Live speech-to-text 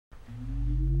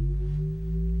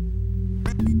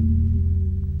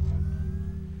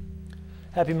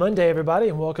Happy Monday, everybody,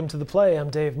 and welcome to The Play. I'm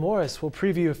Dave Morris. We'll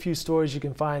preview a few stories you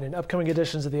can find in upcoming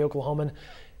editions of the Oklahoman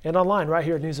and online right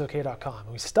here at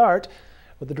newsok.com. We start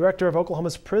with the director of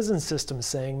Oklahoma's prison system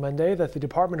saying Monday that the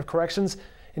Department of Corrections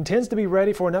intends to be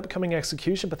ready for an upcoming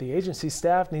execution, but the agency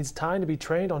staff needs time to be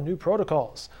trained on new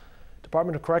protocols.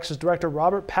 Department of Corrections Director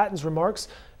Robert Patton's remarks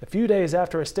a few days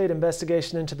after a state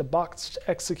investigation into the botched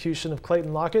execution of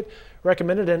Clayton Lockett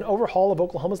recommended an overhaul of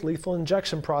Oklahoma's lethal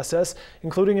injection process,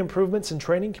 including improvements in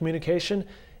training, communication,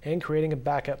 and creating a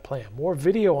backup plan. More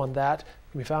video on that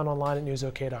can be found online at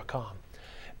newsok.com.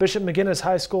 Bishop McGuinness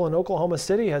High School in Oklahoma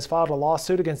City has filed a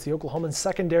lawsuit against the Oklahoman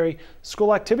Secondary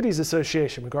School Activities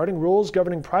Association regarding rules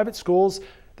governing private schools,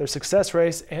 their success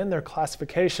rates, and their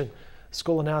classification. The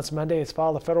school announced Monday it's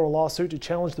filed a federal lawsuit to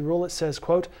challenge the rule. It says,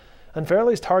 quote,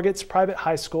 unfairly targets private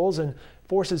high schools and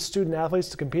forces student athletes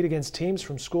to compete against teams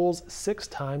from schools 6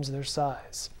 times their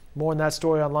size. More on that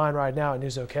story online right now at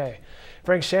NewsOK.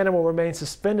 Frank Shannon will remain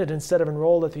suspended instead of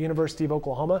enrolled at the University of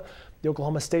Oklahoma. The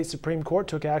Oklahoma State Supreme Court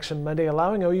took action Monday,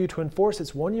 allowing OU to enforce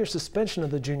its 1-year suspension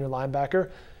of the junior linebacker.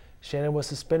 Shannon was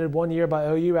suspended 1 year by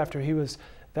OU after he was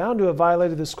found to have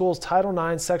violated the school's Title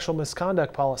IX sexual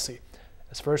misconduct policy.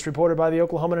 As first reported by the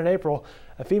Oklahoman in April,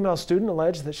 a female student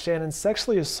alleged that Shannon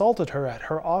sexually assaulted her at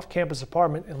her off-campus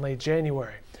apartment in late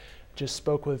January. Just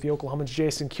spoke with the Oklahoman's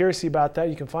Jason Kiersey about that.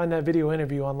 You can find that video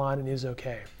interview online at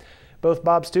NewsOK. Both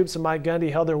Bob Stoops and Mike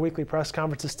Gundy held their weekly press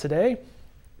conferences today.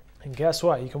 And guess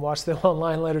what? You can watch them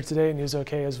online later today at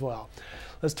NewsOK as well.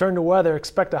 Let's turn to weather.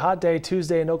 Expect a hot day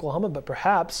Tuesday in Oklahoma, but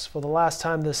perhaps for the last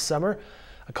time this summer,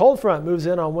 a cold front moves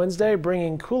in on Wednesday,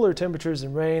 bringing cooler temperatures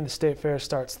and rain. The state fair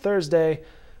starts Thursday,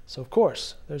 so of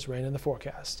course, there's rain in the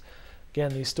forecast.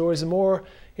 Again, these stories and more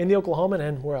in the Oklahoman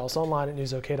and where else online at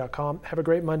newsok.com. Have a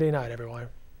great Monday night, everyone.